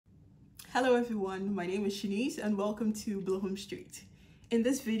Hello everyone, my name is Shanice and welcome to Blowhome Street. In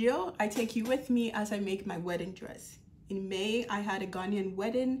this video, I take you with me as I make my wedding dress. In May, I had a Ghanaian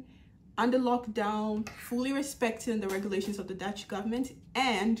wedding under lockdown, fully respecting the regulations of the Dutch government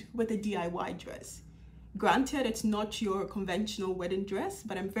and with a DIY dress. Granted, it's not your conventional wedding dress,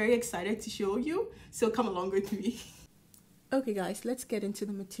 but I'm very excited to show you, so come along with me. Okay guys, let's get into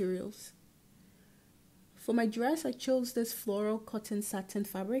the materials. For my dress, I chose this floral cotton satin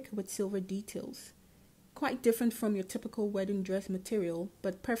fabric with silver details. Quite different from your typical wedding dress material,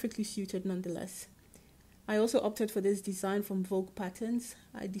 but perfectly suited nonetheless. I also opted for this design from Vogue Patterns.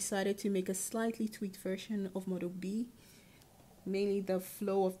 I decided to make a slightly tweaked version of Model B. Mainly the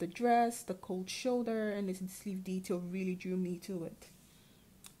flow of the dress, the cold shoulder, and the sleeve detail really drew me to it.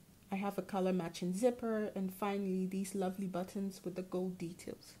 I have a color matching zipper, and finally these lovely buttons with the gold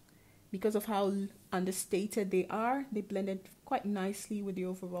details. Because of how understated they are, they blended quite nicely with the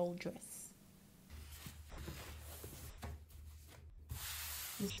overall dress.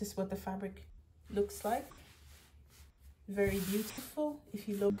 This is what the fabric looks like. Very beautiful. If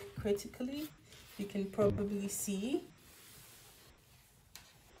you look critically, you can probably see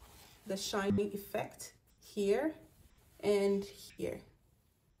the shiny effect here and here.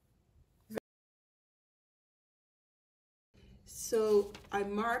 So I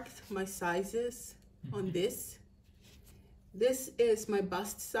marked my sizes on this. This is my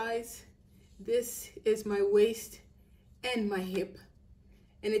bust size. This is my waist and my hip.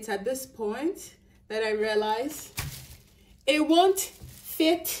 And it's at this point that I realized it won't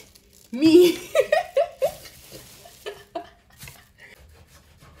fit me.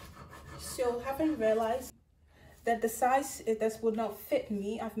 So having realized that the size this would not fit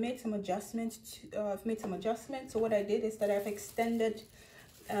me, I've made some adjustments. So what I did is that I've extended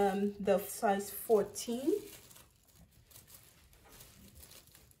the size 14.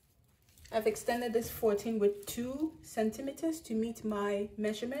 I've extended this 14 with 2 centimeters to meet my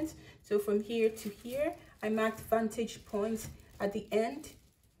measurements. So from here to here, I marked vantage points at the end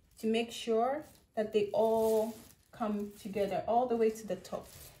to make sure that they all come together all the way to the top.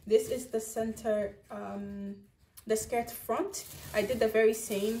 This is the center, the skirt front. I did the very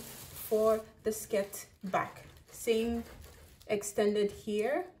same for the skirt back. Same extended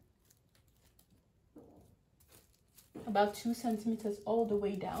here, about 2 centimeters all the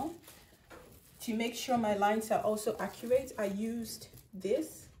way down. To make sure my lines are also accurate, I used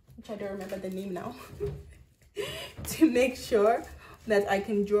this, which I don't remember the name now, to make sure that I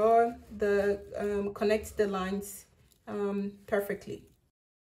can draw the, connect the lines perfectly.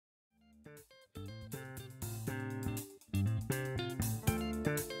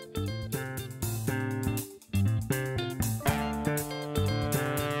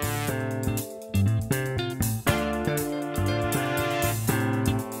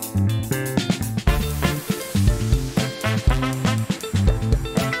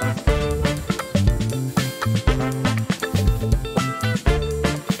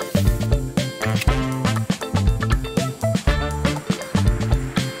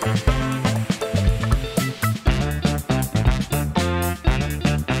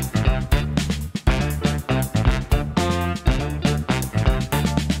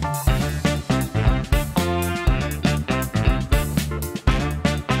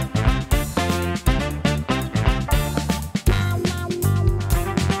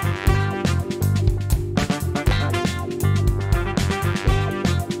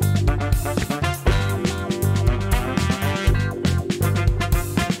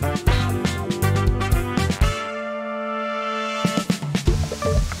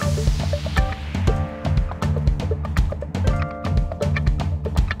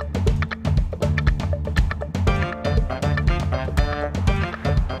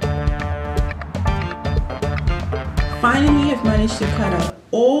 Finally, I've managed to cut out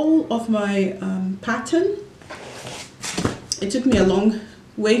all of my pattern. It took me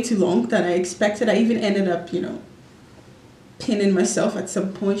way too long than I expected. I even ended up, pinning myself at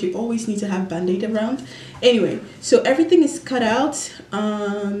some point. You always need to have Band-Aid around. Anyway, so everything is cut out,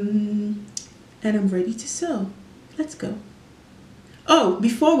 and I'm ready to sew. Let's go. Oh,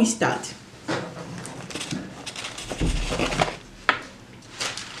 before we start,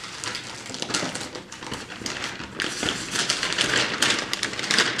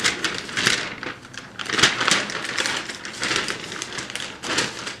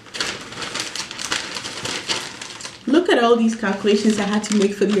 look at all these calculations I had to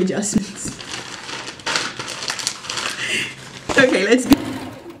make for the adjustments. Okay, let's go.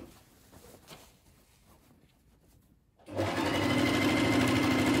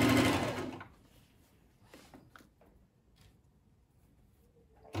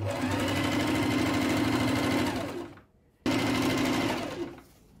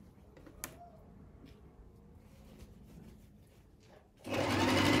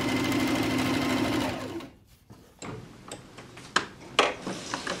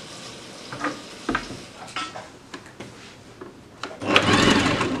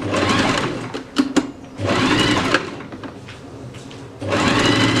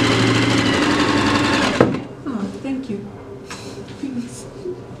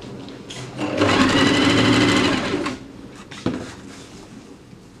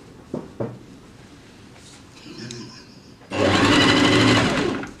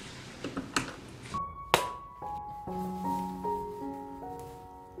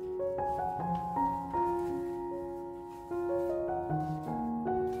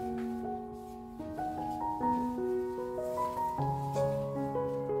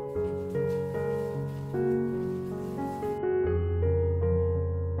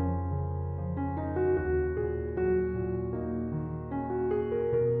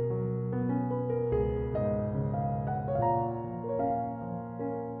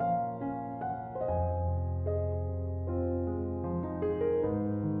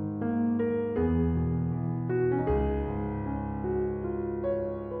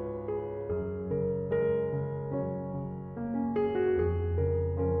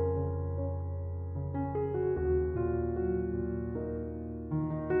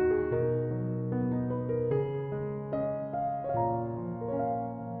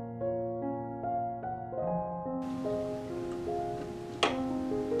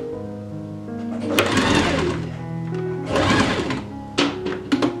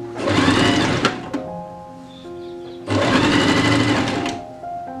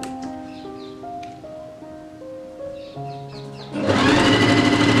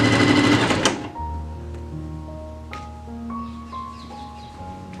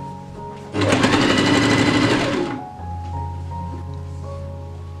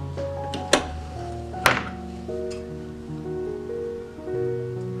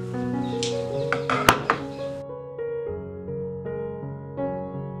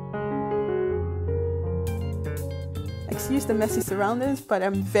 excuse the messy surroundings, but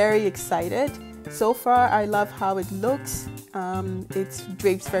I'm very excited. So far, I love how it looks. It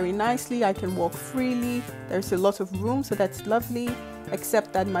drapes very nicely. I can walk freely. There's a lot of room, so that's lovely,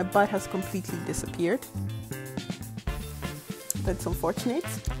 except that my butt has completely disappeared. That's unfortunate.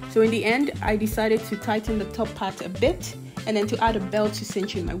 So in the end, I decided to tighten the top part a bit and then to add a belt to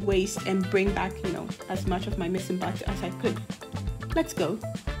cinch in my waist and bring back, you know, as much of my missing butt as I could. Let's go.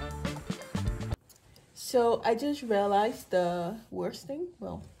 So I just realized the worst thing.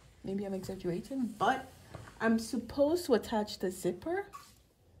 Well, maybe I'm exaggerating, but I'm supposed to attach the zipper,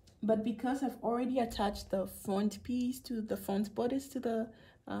 but because I've already attached the front piece to the front bodice to the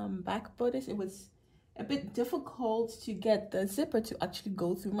back bodice, it was a bit difficult to get the zipper to actually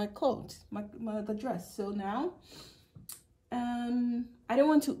go through my clothes, the dress. So now I don't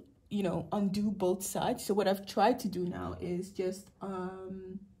want to, you know, undo both sides. So what I've tried to do now is just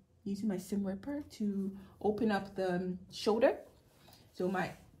using my seam ripper to open up the shoulder. So my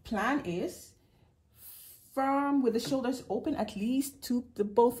plan is, from with the shoulders open, at least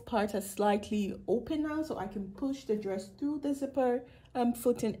both parts are slightly open now, so I can push the dress through the zipper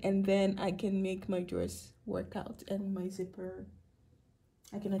footing, and then I can make my dress work out, and my zipper,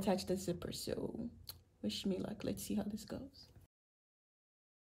 I can attach the zipper. So wish me luck. Let's see how this goes.